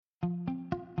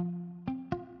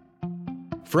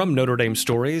From Notre Dame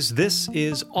Stories, this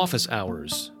is Office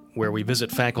Hours, where we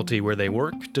visit faculty where they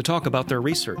work to talk about their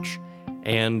research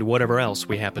and whatever else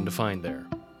we happen to find there.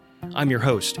 I'm your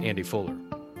host, Andy Fuller.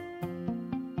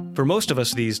 For most of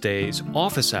us these days,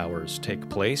 office hours take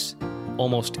place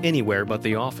almost anywhere but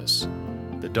the office.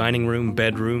 The dining room,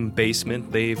 bedroom,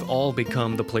 basement, they've all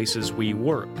become the places we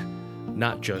work,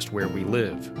 not just where we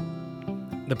live.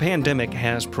 The pandemic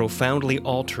has profoundly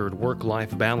altered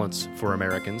work-life balance for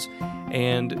Americans,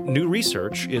 and new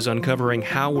research is uncovering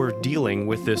how we're dealing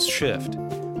with this shift.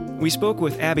 We spoke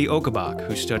with Abby Okabach,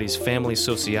 who studies family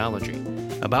sociology,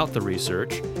 about the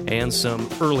research and some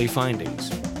early findings.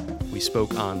 We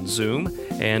spoke on Zoom,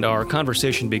 and our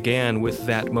conversation began with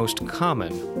that most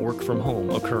common work-from-home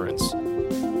occurrence.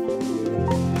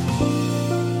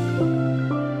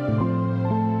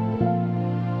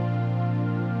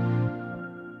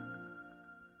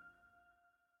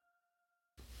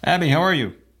 Abby, how are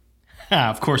you?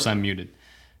 Of course I'm muted.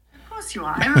 Of course you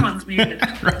are. Everyone's muted.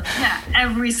 Right. Yeah,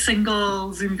 every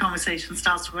single Zoom conversation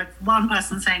starts with one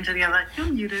person saying to the other, "You're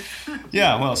muted."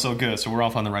 Yeah, well, so good. So we're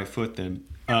off on the right foot then.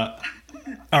 All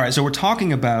right, so we're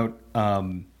talking about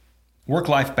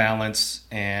work-life balance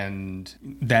and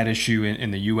that issue in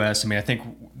the U.S. I mean, I think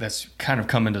that's kind of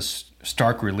come into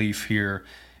stark relief here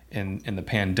in the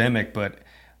pandemic, but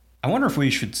I wonder if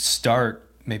we should start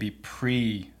maybe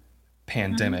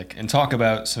pre-pandemic and talk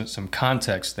about some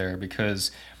context there,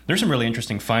 because there's some really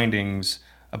interesting findings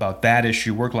about that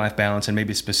issue, work-life balance, and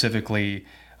maybe specifically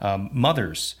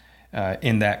mothers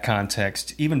in that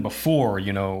context, even before,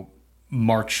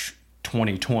 March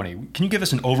 2020. Can you give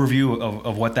us an overview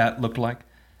of what that looked like?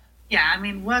 Yeah, I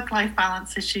mean, work-life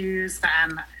balance issues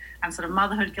and sort of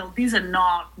motherhood guilt, these are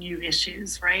not new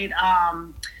issues, right?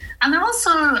 And they're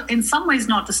also, in some ways,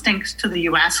 not distinct to the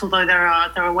US, although there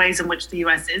are ways in which the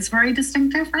US is very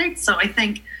distinctive, right? So I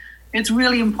think it's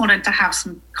really important to have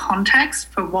some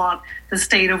context for what the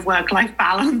state of work-life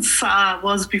balance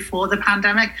was before the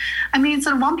pandemic. I mean,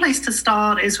 so one place to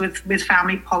start is with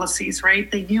family policies,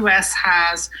 right? The US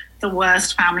has the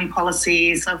worst family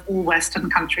policies of all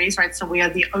Western countries, right? So we are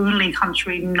the only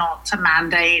country not to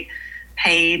mandate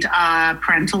paid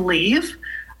parental leave.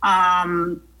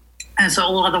 And so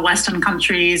all other Western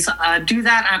countries do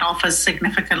that and offer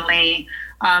significantly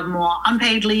more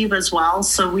unpaid leave as well.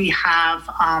 So we have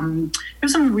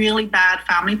some really bad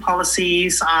family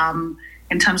policies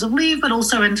in terms of leave, but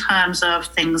also in terms of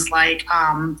things like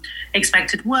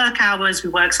expected work hours. We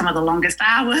work some of the longest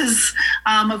hours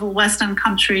of all Western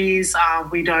countries.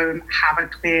 We don't have a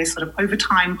clear sort of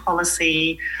overtime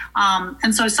policy.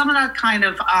 And so some of that kind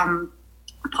of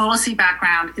policy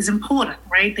background is important,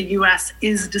 right? The US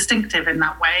is distinctive in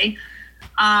that way.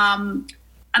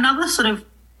 Another sort of,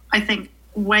 I think,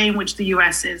 way in which the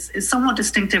US is somewhat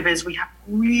distinctive is we have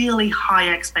really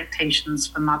high expectations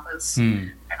for mothers.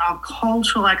 Our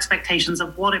cultural expectations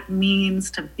of what it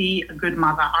means to be a good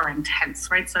mother are intense,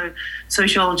 right? So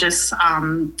sociologists,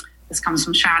 this comes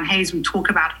from Sharon Hayes, we talk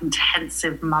about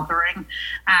intensive mothering.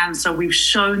 And so we've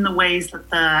shown the ways that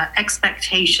the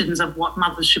expectations of what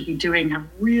mothers should be doing have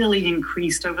really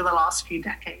increased over the last few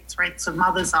decades, right? So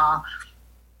mothers are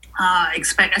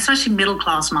especially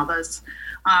middle-class mothers,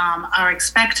 are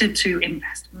expected to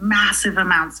invest massive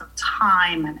amounts of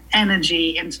time and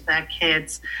energy into their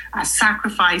kids,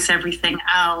 sacrifice everything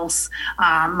else.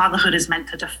 Motherhood is meant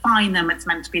to define them. It's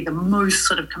meant to be the most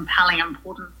sort of compelling,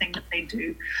 important thing that they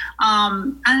do.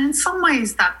 And in some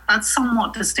ways, that's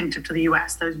somewhat distinctive to the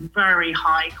US, those very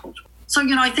high cultural. So,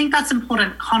 I think that's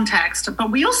important context,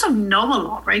 but we also know a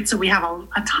lot, right? So we have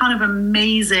a ton of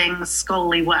amazing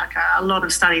scholarly work, a lot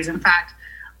of studies. In fact,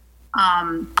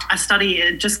 a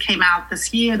study just came out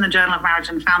this year in the Journal of Marriage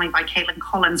and Family by Caitlin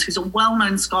Collins, who's a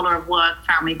well-known scholar of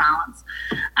work-family balance.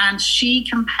 And she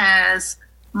compares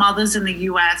mothers in the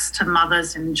US to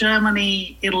mothers in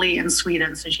Germany, Italy, and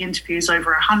Sweden. So she interviews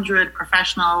over 100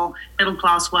 professional,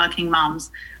 middle-class working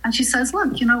moms. And she says,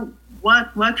 look,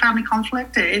 work-family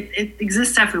conflict, it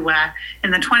exists everywhere.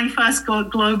 In the 21st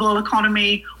global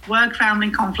economy,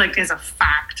 work-family conflict is a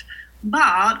fact.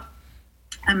 But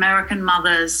American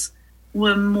mothers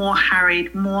were more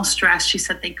harried, more stressed. She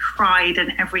said they cried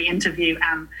in every interview,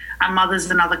 and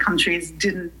mothers in other countries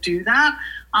didn't do that.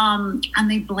 And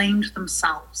they blamed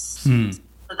themselves.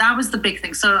 So that was the big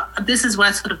thing. So this is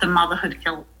where sort of the motherhood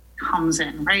guilt comes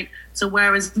in, right? So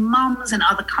whereas mums in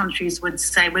other countries would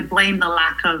blame the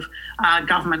lack of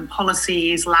government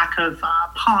policies, lack of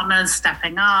partners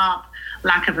stepping up,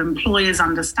 lack of employers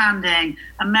understanding,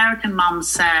 American mums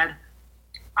said,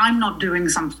 I'm not doing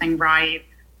something right,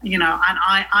 and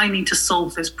I need to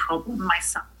solve this problem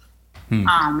myself,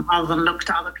 rather than look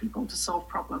to other people to solve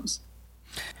problems.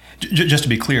 Just to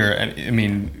be clear, I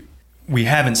mean, we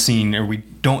haven't seen, or we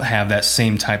don't have that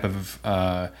same type of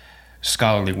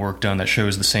scholarly work done that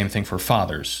shows the same thing for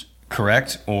fathers,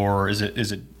 correct? Or is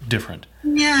it different?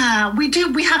 Yeah, we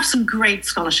do. We have some great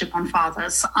scholarship on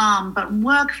fathers, but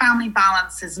work-family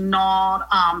balance is not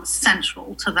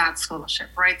central to that scholarship,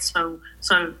 right? So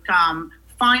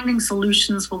finding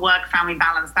solutions for work-family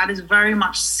balance, that is very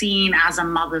much seen as a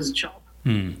mother's job,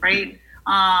 right?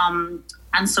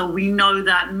 And so we know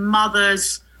that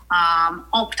mothers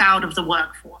opt out of the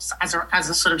workforce as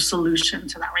a sort of solution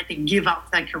to that, right? They give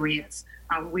up their careers.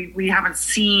 We haven't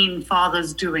seen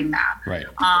fathers doing that. Right.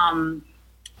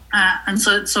 And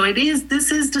so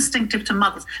this is distinctive to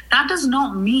mothers. That does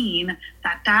not mean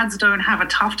that dads don't have a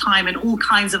tough time in all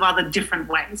kinds of other different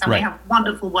ways. And we have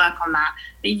wonderful work on that.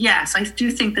 But yes, I do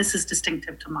think this is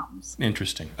distinctive to moms.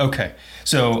 Interesting. Okay.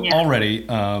 So already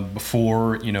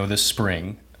before, this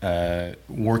spring,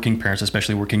 working parents,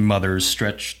 especially working mothers,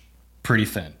 stretched pretty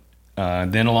thin.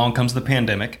 Then along comes the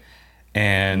pandemic.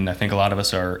 And I think a lot of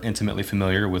us are intimately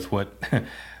familiar with what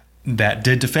that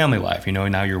did to family life.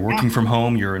 Now you're working from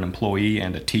home, you're an employee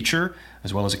and a teacher,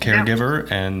 as well as a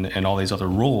caregiver and all these other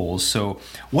roles. So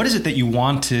what is it that you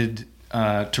wanted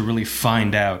to really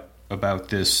find out about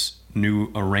this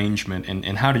new arrangement,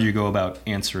 and how did you go about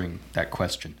answering that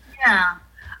question? Yeah.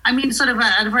 I mean, sort of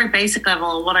at a very basic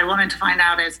level, what I wanted to find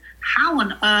out is how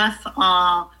on earth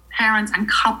are parents and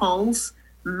couples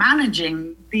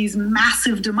managing these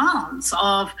massive demands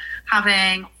of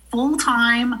having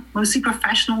full-time, mostly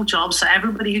professional jobs. So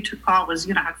everybody who took part was,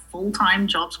 had full-time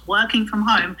jobs, working from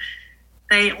home.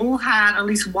 They all had at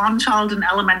least one child in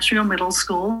elementary or middle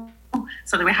school.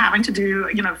 So they were having to do,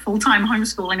 full-time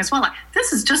homeschooling as well. Like,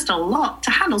 this is just a lot to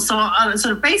handle. So at a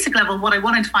sort of basic level, what I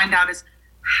wanted to find out is,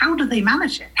 how do they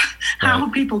manage it? How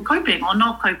are people coping or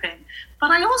not coping?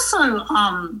 But I also,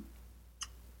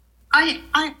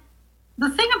 the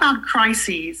thing about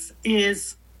crises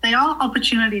is they are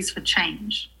opportunities for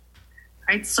change.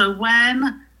 Right? So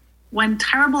when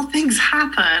terrible things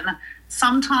happen,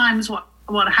 sometimes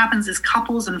what happens is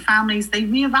couples and families, they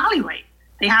reevaluate.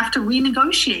 They have to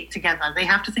renegotiate together. They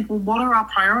have to think, well, what are our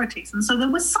priorities? And so there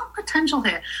was some potential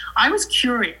here. I was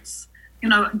curious.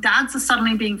 Dads are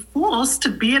suddenly being forced to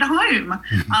be at home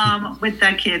with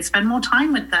their kids, spend more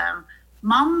time with them.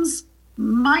 Mums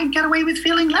might get away with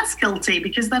feeling less guilty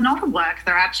because they're not at work.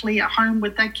 They're actually at home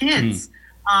with their kids.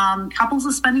 Couples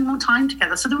are spending more time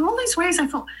together. So there were all these ways I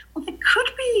thought, well, there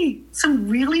could be some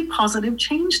really positive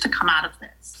change to come out of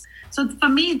this. So for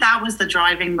me, that was the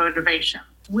driving motivation.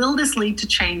 Will this lead to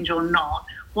change or not?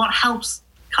 What helps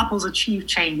couples achieve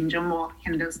change and what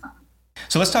hinders them?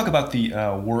 So let's talk about the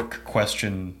work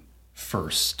question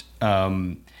first.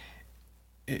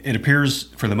 It appears,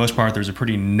 for the most part, there's a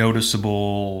pretty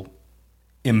noticeable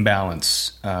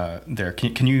imbalance there.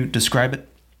 Can you describe it?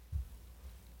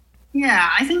 Yeah,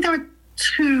 I think there are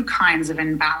two kinds of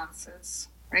imbalances,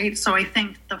 right? So I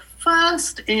think the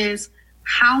first is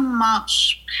how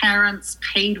much parents'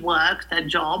 paid work, their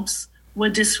jobs, were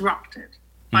disrupted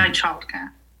by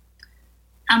childcare.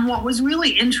 And what was really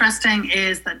interesting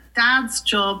is that dads'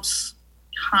 jobs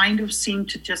kind of seemed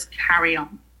to just carry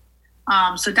on.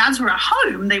 So dads were at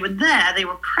home, they were there, they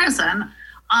were present,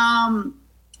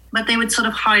 but they would sort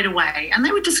of hide away. And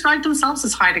they would describe themselves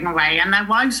as hiding away, and their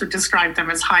wives would describe them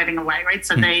as hiding away, right?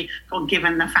 So they got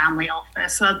given the family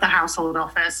office, the household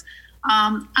office.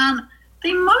 And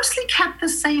they mostly kept the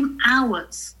same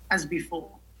hours as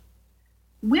before.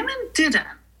 Women didn't.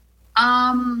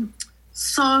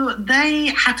 So they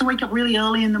had to wake up really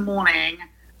early in the morning,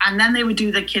 and then they would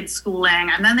do their kids' schooling,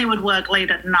 and then they would work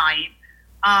late at night.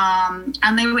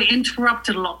 And they were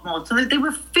interrupted a lot more. So they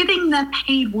were fitting their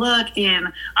paid work in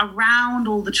around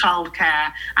all the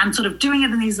childcare and sort of doing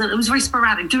it in these, it was very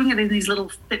sporadic, doing it in these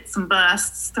little fits and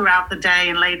bursts throughout the day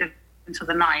and late into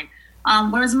the night.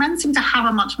 Whereas men seem to have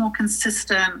a much more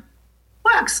consistent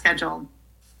work schedule.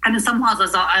 And in some parts,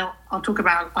 as I'll talk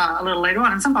about a little later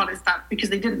on, in some parts, that because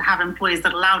they didn't have employees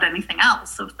that allowed anything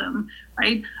else of them,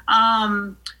 right?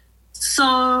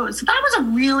 So that was a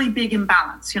really big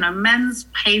imbalance. Men's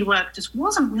paid work just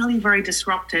wasn't really very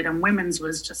disrupted, and women's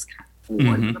was just kind of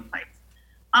all over the place.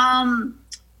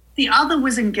 The other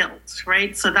was in guilt,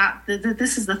 right? So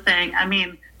this is the thing. I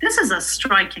mean, this is a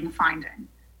striking finding.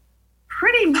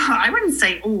 Pretty much, I wouldn't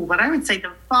say all, but I would say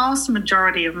the vast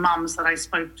majority of mums that I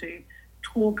spoke to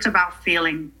talked about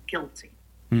feeling guilty.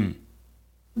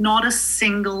 Not a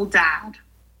single dad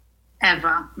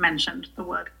ever mentioned the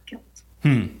word guilt.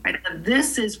 Right?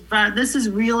 This is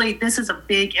a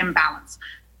big imbalance.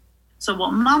 So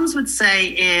what mums would say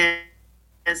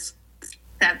is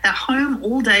that they're home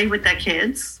all day with their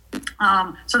kids,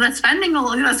 So they're spending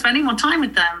more time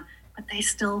with them, but they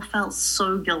still felt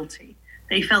so guilty.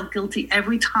 They felt guilty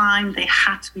every time they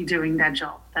had to be doing their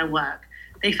job, their work.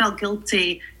 They felt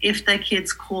guilty if their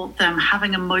kids caught them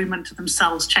having a moment to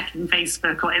themselves, checking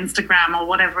Facebook or Instagram or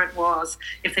whatever it was,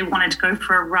 if they wanted to go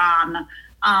for a run.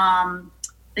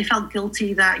 They felt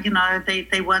guilty that,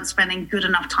 they weren't spending good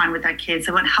enough time with their kids.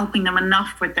 They weren't helping them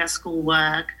enough with their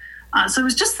schoolwork. So it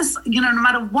was just this, no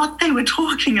matter what they were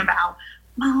talking about,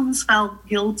 moms felt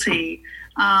guilty.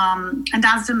 And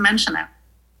dads didn't mention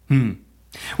it.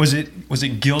 Was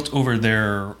it guilt over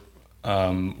their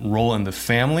role in the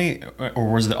family,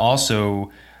 or was it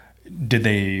also, did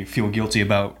they feel guilty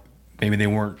about maybe they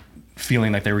weren't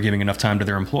feeling like they were giving enough time to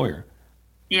their employer?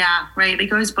 Yeah, right. It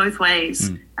goes both ways.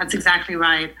 That's exactly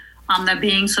right. They're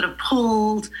being sort of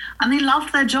pulled, and they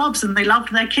loved their jobs and they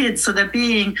loved their kids. So they're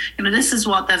being, this is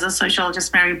what there's a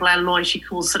sociologist, Mary Blair Loy, she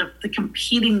calls sort of the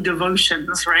competing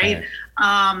devotions, right?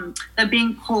 They're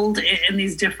being pulled in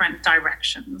these different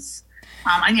directions.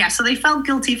 So they felt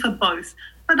guilty for both.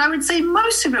 But I would say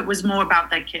most of it was more about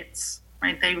their kids,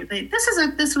 right?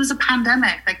 This was a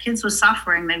pandemic. Their kids were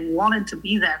suffering. They wanted to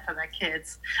be there for their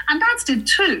kids. And dads did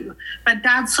too. But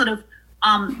dads sort of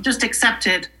just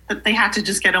accepted that they had to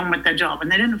just get on with their job,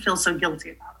 and they didn't feel so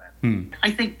guilty about it.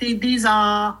 I think these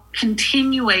are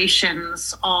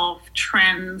continuations of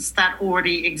trends that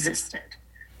already existed.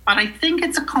 But I think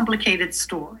it's a complicated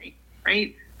story,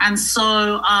 right? And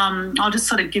so I'll just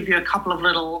sort of give you a couple of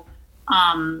little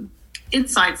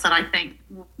insights that I think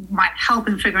might help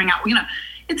in figuring out,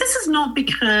 this is not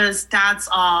because dads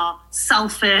are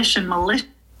selfish and malicious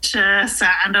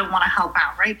and don't want to help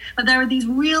out, right? But there are these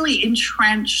really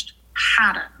entrenched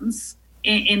patterns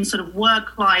in sort of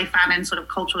work life and in sort of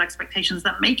cultural expectations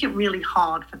that make it really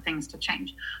hard for things to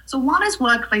change. So one is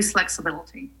workplace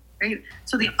flexibility, right?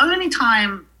 So the only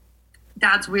time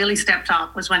dads really stepped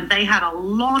up was when they had a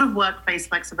lot of workplace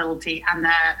flexibility and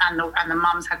the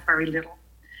mums had very little.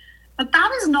 But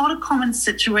that is not a common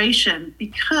situation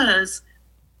because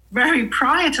very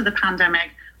prior to the pandemic,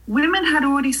 women had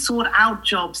already sought out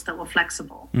jobs that were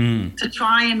flexible to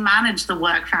try and manage the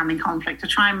work-family conflict, to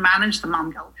try and manage the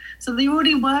mum guilt. So they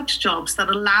already worked jobs that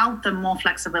allowed them more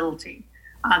flexibility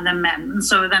than men. And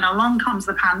so then along comes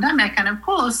the pandemic, and of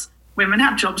course, women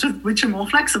have jobs which are more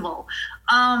flexible.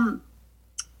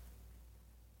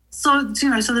 So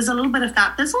there's a little bit of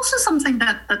that. There's also something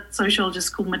that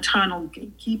sociologists call maternal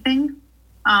gatekeeping,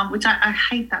 which I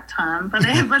hate that term, but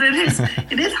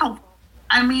it is helpful.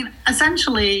 I mean,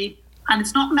 essentially, and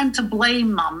it's not meant to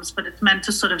blame mums, but it's meant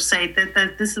to sort of say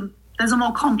that there's a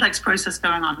more complex process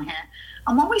going on here.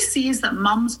 And what we see is that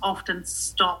mums often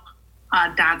stop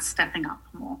dads stepping up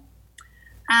more.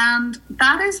 And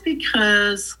that is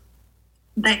because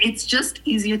it's just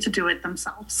easier to do it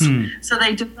themselves. So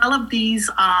they develop these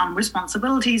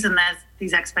responsibilities and there's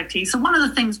these expectations. So one of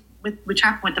the things which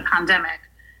happened with the pandemic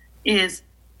is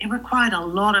it required a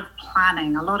lot of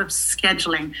planning, a lot of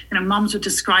scheduling. Mums would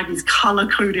describe these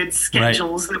color-coded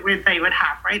schedules that they would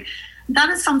have, right? That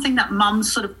is something that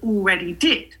mums sort of already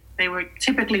did. They were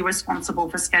typically responsible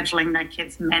for scheduling their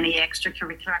kids' many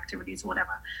extracurricular activities or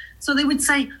whatever. So they would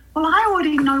say, well, I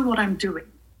already know what I'm doing.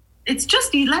 It's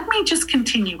just, let me just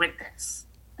continue with this.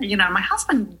 My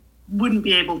husband wouldn't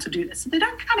be able to do this. So they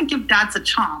don't kind of give dads a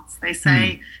chance. They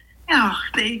say,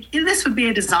 this would be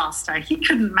a disaster. He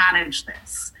couldn't manage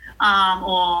this.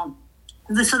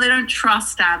 So they don't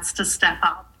trust dads to step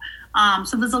up.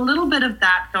 So there's a little bit of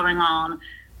that going on.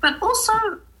 But also,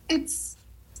 it's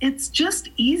just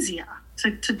easier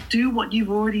to do what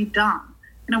you've already done.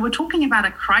 We're talking about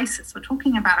a crisis. We're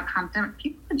talking about a pandemic.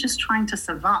 People are just trying to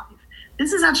survive.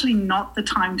 This is actually not the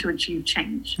time to achieve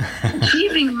change.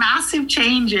 Achieving massive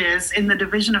changes in the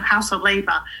division of household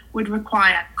labor would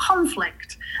require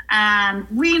conflict and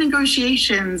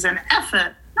renegotiations and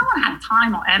effort. No one had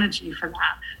time or energy for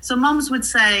that. So mums would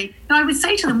say, I would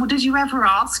say to them, well, did you ever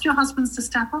ask your husbands to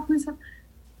step up? And they said,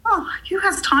 oh, who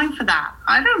has time for that?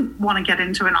 I don't want to get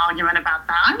into an argument about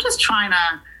that. I'm just trying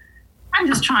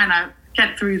to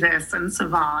get through this and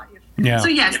survive. Yeah. So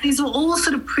yes, these were all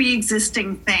sort of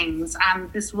pre-existing things,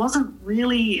 and this wasn't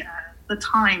really the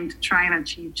time to try and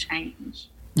achieve change.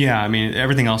 Yeah, I mean,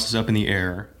 everything else is up in the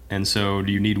air, and so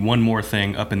do you need one more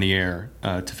thing up in the air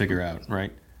to figure out,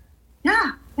 right?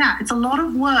 Yeah, it's a lot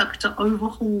of work to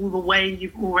overhaul the way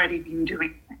you've already been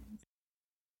doing things.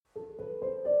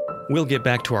 We'll get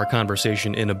back to our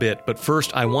conversation in a bit, but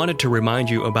first I wanted to remind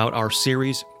you about our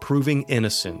series, Proving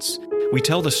Innocence. We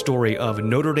tell the story of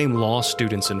Notre Dame law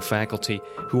students and faculty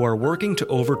who are working to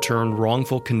overturn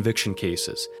wrongful conviction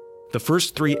cases. The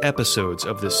first 3 episodes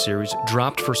of this series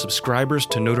dropped for subscribers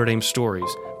to Notre Dame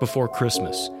Stories before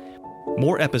Christmas.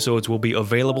 More episodes will be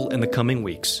available in the coming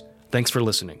weeks. Thanks for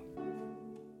listening.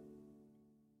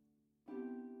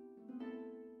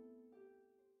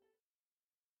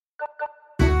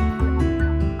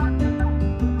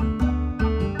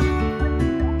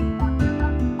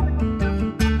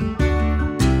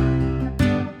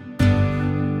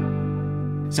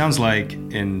 Sounds like,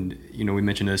 and we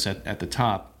mentioned this at the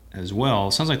top as well,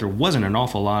 sounds like there wasn't an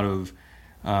awful lot of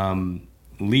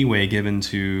leeway given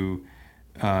to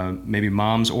maybe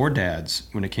moms or dads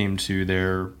when it came to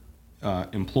their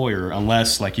employer,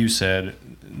 unless, like you said,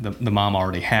 the mom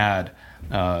already had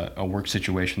a work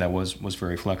situation that was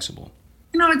very flexible.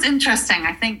 It's interesting.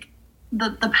 I think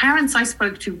the parents I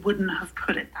spoke to wouldn't have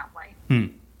put it that way.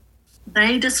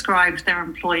 They described their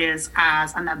employers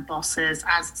and their bosses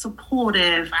as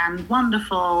supportive and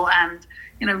wonderful and,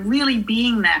 really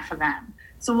being there for them.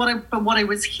 So what I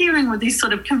was hearing were these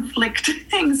sort of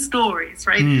conflicting stories,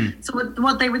 right? So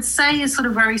what they would say is sort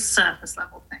of very surface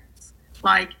level things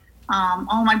like,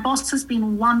 oh, my boss has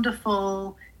been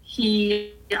wonderful.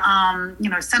 He,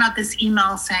 sent out this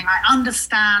email saying, I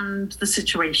understand the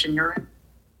situation you're in.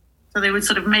 So they would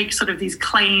sort of make sort of these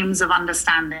claims of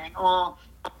understanding, or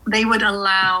they would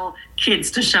allow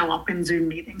kids to show up in Zoom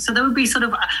meetings. So there would be sort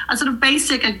of a sort of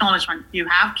basic acknowledgement. You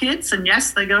have kids, and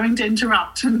yes, they're going to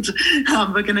interrupt, and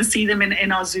we're going to see them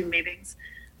in our Zoom meetings.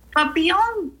 But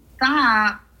beyond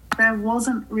that, there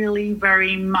wasn't really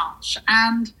very much.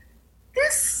 And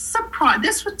this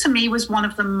to me was one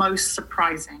of the most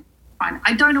surprising.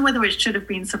 I don't know whether it should have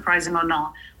been surprising or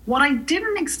not. What I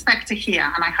didn't expect to hear,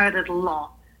 and I heard it a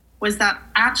lot, was that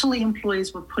actually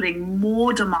employees were putting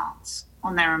more demands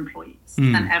on their employees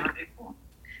than ever before.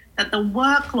 That the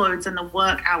workloads and the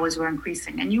work hours were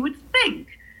increasing. And you would think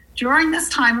during this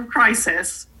time of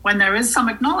crisis, when there is some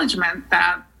acknowledgement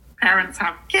that parents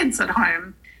have kids at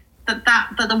home, that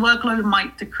the workload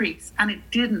might decrease. And it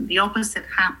didn't. The opposite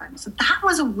happened. So that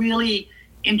was a really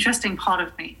interesting part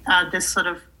of me, this sort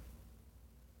of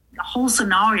the whole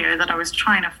scenario that I was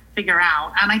trying to figure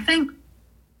out. And I think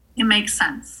it makes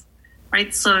sense,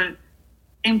 right? So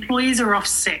employees are off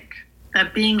sick. They're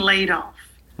being laid off.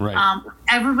 Right.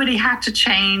 Everybody had to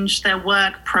change their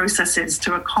work processes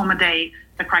to accommodate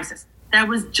the crisis. There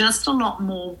was just a lot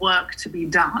more work to be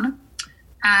done.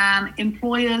 And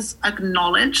employers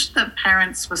acknowledged that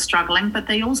parents were struggling, but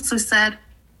they also said,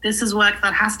 this is work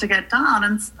that has to get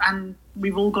done, and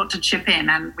we've all got to chip in,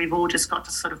 and we've all just got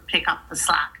to sort of pick up the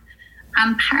slack.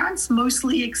 And parents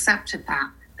mostly accepted that.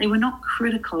 They were not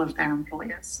critical of their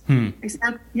employers. They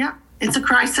said, yeah, it's a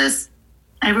crisis.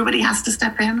 Everybody has to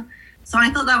step in. So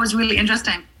I thought that was really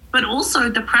interesting. But also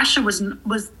the pressure was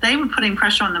they were putting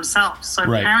pressure on themselves. So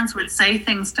right. Parents would say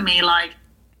things to me like,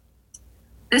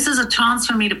 this is a chance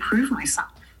for me to prove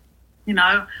myself.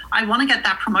 I want to get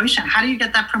that promotion. How do you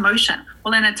get that promotion?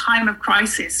 Well, in a time of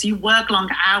crisis, you work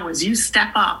longer hours, you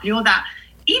step up, you're that.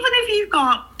 Even if you've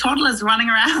got toddlers running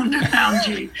around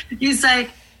you, you say,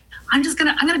 I'm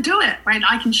gonna do it, right?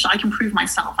 I can prove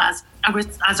myself as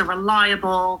a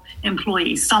reliable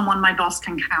employee, someone my boss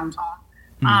can count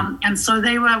on. And so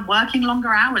they were working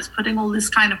longer hours, putting all this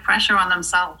kind of pressure on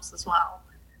themselves as well.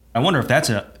 I wonder if that's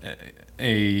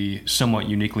a somewhat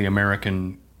uniquely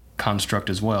American construct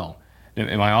as well.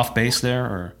 Am I off base there,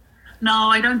 or? No,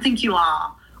 I don't think you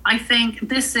are. I think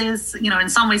this is, in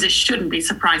some ways it shouldn't be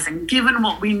surprising, given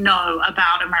what we know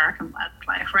about American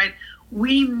workplace, right?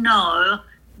 We know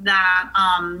that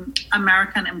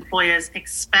American employers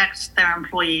expect their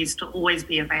employees to always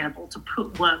be available, to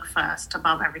put work first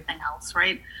above everything else,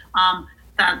 right?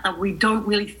 That we don't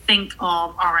really think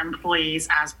of our employees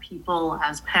as people,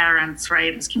 as parents,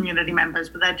 right, as community members,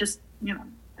 but they're just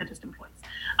employees.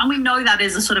 And we know that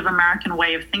is a sort of American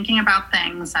way of thinking about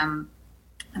things, and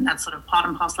that's sort of part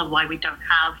and parcel of why we don't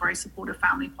have very supportive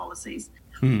family policies.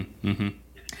 Mm-hmm.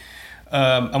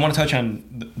 I want to touch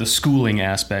on the schooling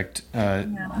aspect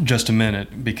just a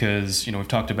minute, because we've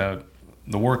talked about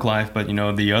the work life, but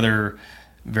the other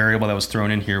variable that was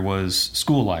thrown in here was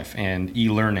school life and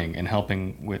e-learning and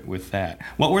helping with that.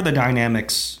 What were the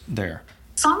dynamics there?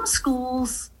 Some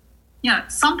schools,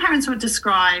 some parents would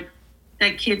describe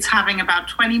their kids having about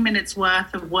 20 minutes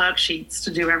worth of worksheets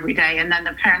to do every day, and then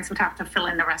the parents would have to fill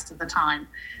in the rest of the time.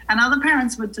 And other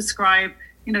parents would describe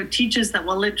teachers that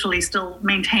were literally still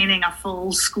maintaining a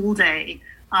full school day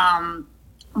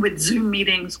with Zoom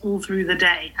meetings all through the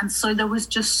day. And so there was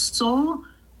just so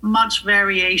much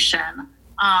variation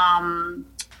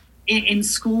in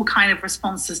school kind of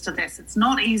responses to this. It's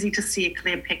not easy to see a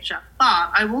clear picture.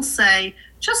 But I will say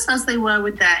just as they were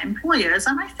with their employers.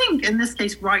 And I think in this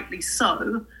case, rightly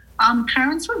so,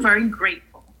 parents were very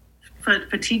grateful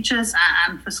for teachers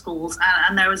and for schools.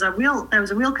 And there was a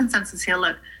real consensus here.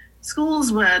 Look,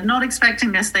 schools were not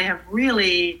expecting this. They have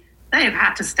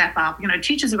had to step up.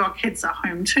 Teachers have got kids at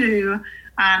home too,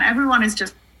 and everyone is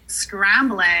just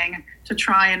scrambling to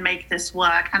try and make this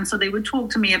work. And so they would talk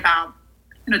to me about,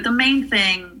 the main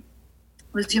thing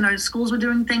was, schools were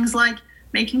doing things like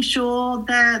making sure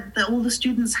that all the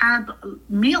students had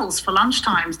meals for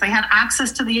lunchtimes. They had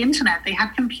access to the internet. They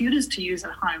had computers to use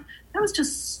at home. There was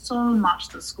just so much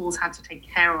that schools had to take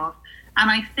care of. And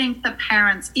I think that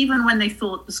parents, even when they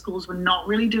thought the schools were not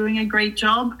really doing a great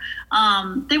job,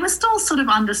 they were still sort of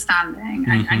understanding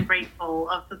and grateful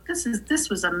of that. This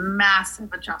was a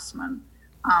massive adjustment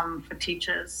for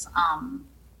teachers.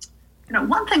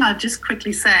 One thing I'll just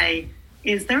quickly say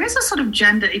is there is a sort of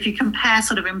gender, if you compare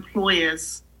sort of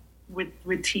employers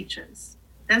with teachers,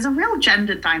 there's a real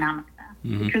gender dynamic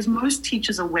there because most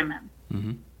teachers are women.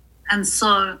 And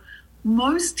so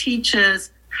most teachers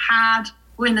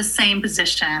were in the same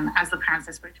position as the parents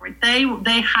they spoke to. Right?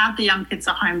 They had the young kids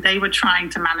at home. They were trying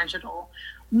to manage it all.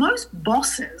 Most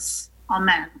bosses are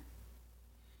men,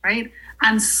 right?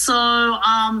 And so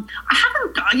I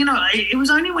haven't, it was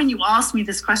only when you asked me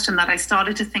this question that I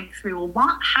started to think through,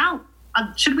 well, how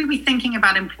should we be thinking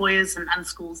about employers and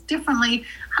schools differently? And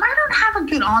I don't have a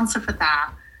good answer for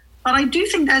that. But I do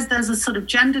think there's a sort of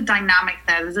gender dynamic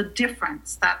there. There's a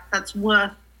difference that's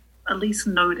worth at least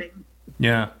noting.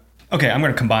 Yeah. Okay, I'm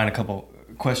going to combine a couple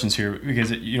questions here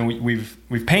because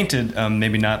we've painted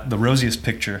maybe not the rosiest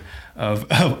picture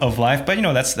of life, but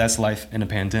that's life in a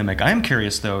pandemic. I am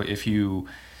curious though if you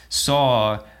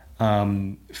saw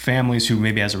families who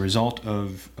maybe as a result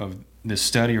of this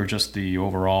study or just the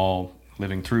overall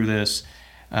living through this,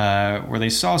 where they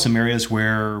saw some areas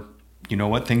where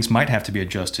things might have to be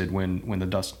adjusted when the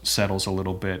dust settles a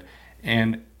little bit,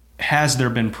 and has there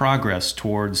been progress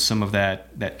towards some of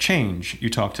that change you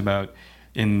talked about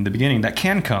in the beginning that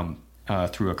can come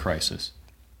through a crisis?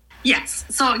 Yes.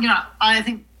 So, I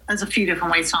think there's a few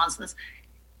different ways to answer this.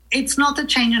 It's not that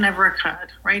change never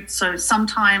occurred, right? So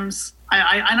sometimes,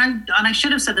 I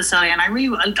should have said this earlier, and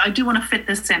I do want to fit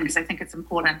this in because I think it's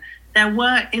important. There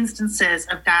were instances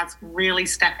of dads really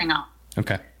stepping up.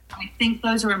 Okay. I think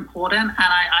those are important, and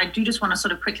I do just want to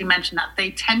sort of quickly mention that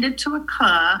they tended to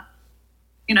occur.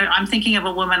 I'm thinking of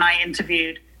a woman I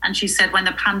interviewed, and she said when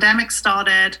the pandemic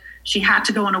started, she had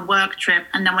to go on a work trip,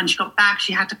 and then when she got back,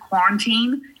 she had to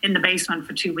quarantine in the basement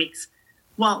for 2 weeks.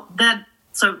 Well,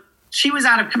 so she was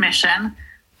out of commission.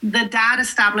 The dad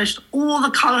established all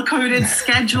the color-coded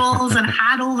schedules and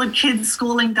had all the kids'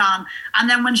 schooling done. And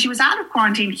then when she was out of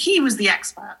quarantine, he was the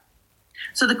expert.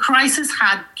 So the crisis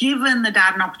had given the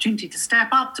dad an opportunity to step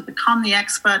up, to become the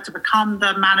expert, to become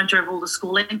the manager of all the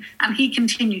schooling, and he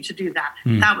continued to do that.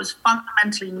 That was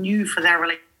fundamentally new for their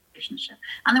relationship.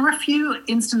 And there were a few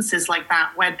instances like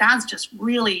that where dads just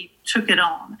really took it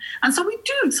on. And so we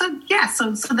do. So, yes,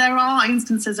 so there are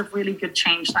instances of really good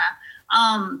change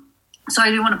there. So I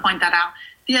do want to point that out.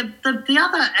 The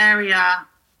other area,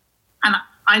 and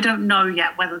I don't know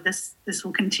yet whether this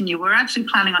will continue. We're actually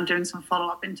planning on doing some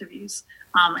follow-up interviews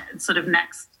sort of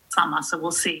next summer, so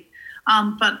we'll see.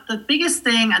 But the biggest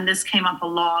thing, and this came up a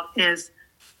lot, is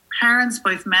parents,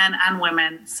 both men and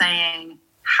women, saying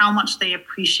how much they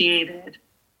appreciated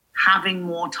having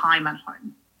more time at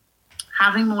home,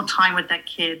 having more time with their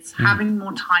kids, having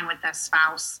more time with their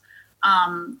spouse.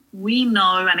 We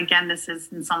know, and again, this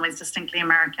is in some ways distinctly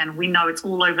American, we know it's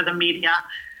all over the media.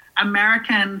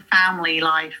 American family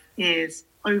life is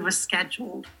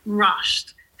overscheduled,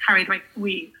 rushed, carried away.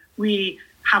 We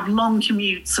have long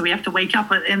commutes, so we have to wake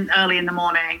up early in the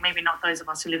morning. Maybe not those of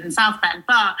us who live in South Bend,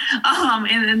 but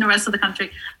in the rest of the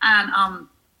country. And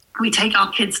we take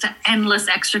our kids to endless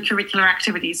extracurricular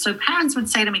activities. So parents would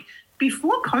say to me,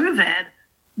 before COVID,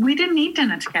 we didn't eat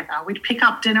dinner together. We'd pick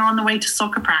up dinner on the way to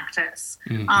soccer practice.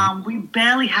 We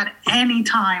barely had any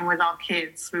time with our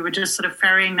kids. We were just sort of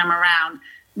ferrying them around.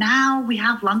 Now we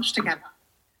have lunch together.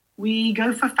 We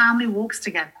go for family walks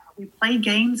together. We play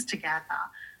games together.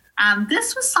 And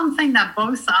this was something that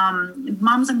both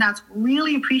mums and dads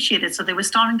really appreciated. So they were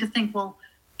starting to think, well,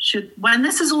 when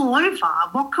this is all over,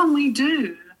 what can we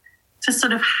do to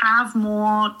sort of have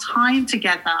more time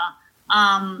together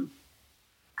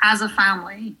as a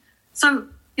family? So,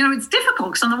 it's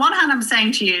difficult because on the one hand, I'm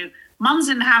saying to you, mums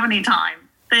didn't have any time.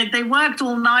 They worked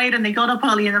all night and they got up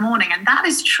early in the morning. And that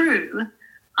is true.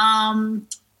 And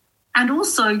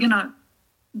also,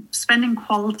 spending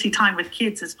quality time with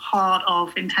kids is part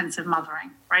of intensive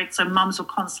mothering, right? So mums were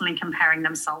constantly comparing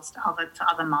themselves to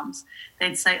other mums.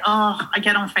 They'd say, oh, I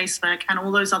get on Facebook and all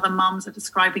those other mums are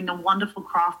describing the wonderful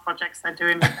craft projects they're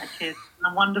doing with their kids and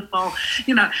the wonderful,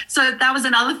 so that was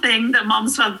another thing that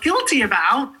mums felt guilty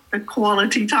about, the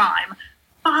quality time.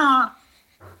 But,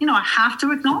 I have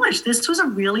to acknowledge this was a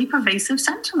really pervasive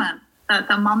sentiment that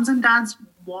the mums and dads,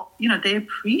 they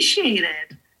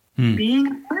appreciated being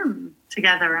at home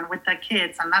together and with their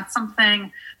kids. And that's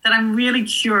something that I'm really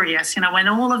curious, when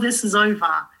all of this is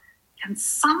over, can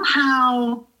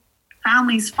somehow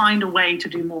families find a way to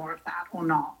do more of that or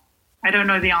not? I don't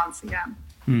know the answer yet.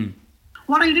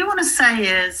 What I do want to say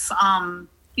is,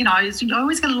 you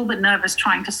always get a little bit nervous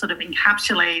trying to sort of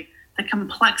encapsulate the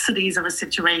complexities of a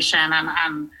situation.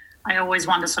 And I always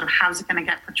wonder sort of how's it going to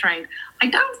get portrayed. I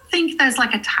don't think there's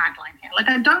like a tagline here.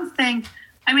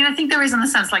 I think there is in the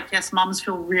sense like, yes, moms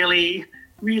feel really,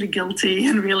 really guilty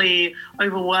and really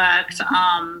overworked.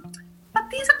 But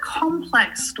these are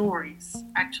complex stories,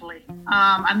 actually.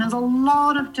 And there's a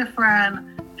lot of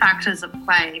different factors at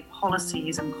play,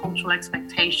 policies and cultural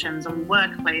expectations and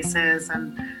workplaces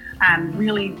and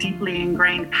really deeply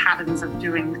ingrained patterns of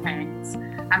doing things.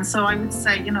 And so I would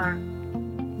say,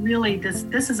 really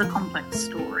this is a complex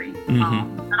story.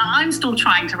 And I'm still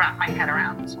trying to wrap my head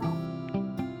around as well.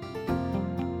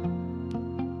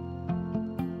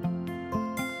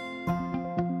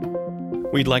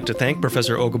 We'd like to thank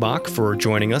Professor Ogebach for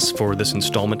joining us for this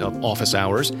installment of Office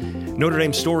Hours. Notre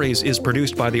Dame Stories is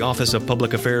produced by the Office of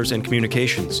Public Affairs and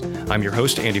Communications. I'm your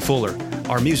host, Andy Fuller.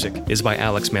 Our music is by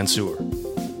Alex Mansour.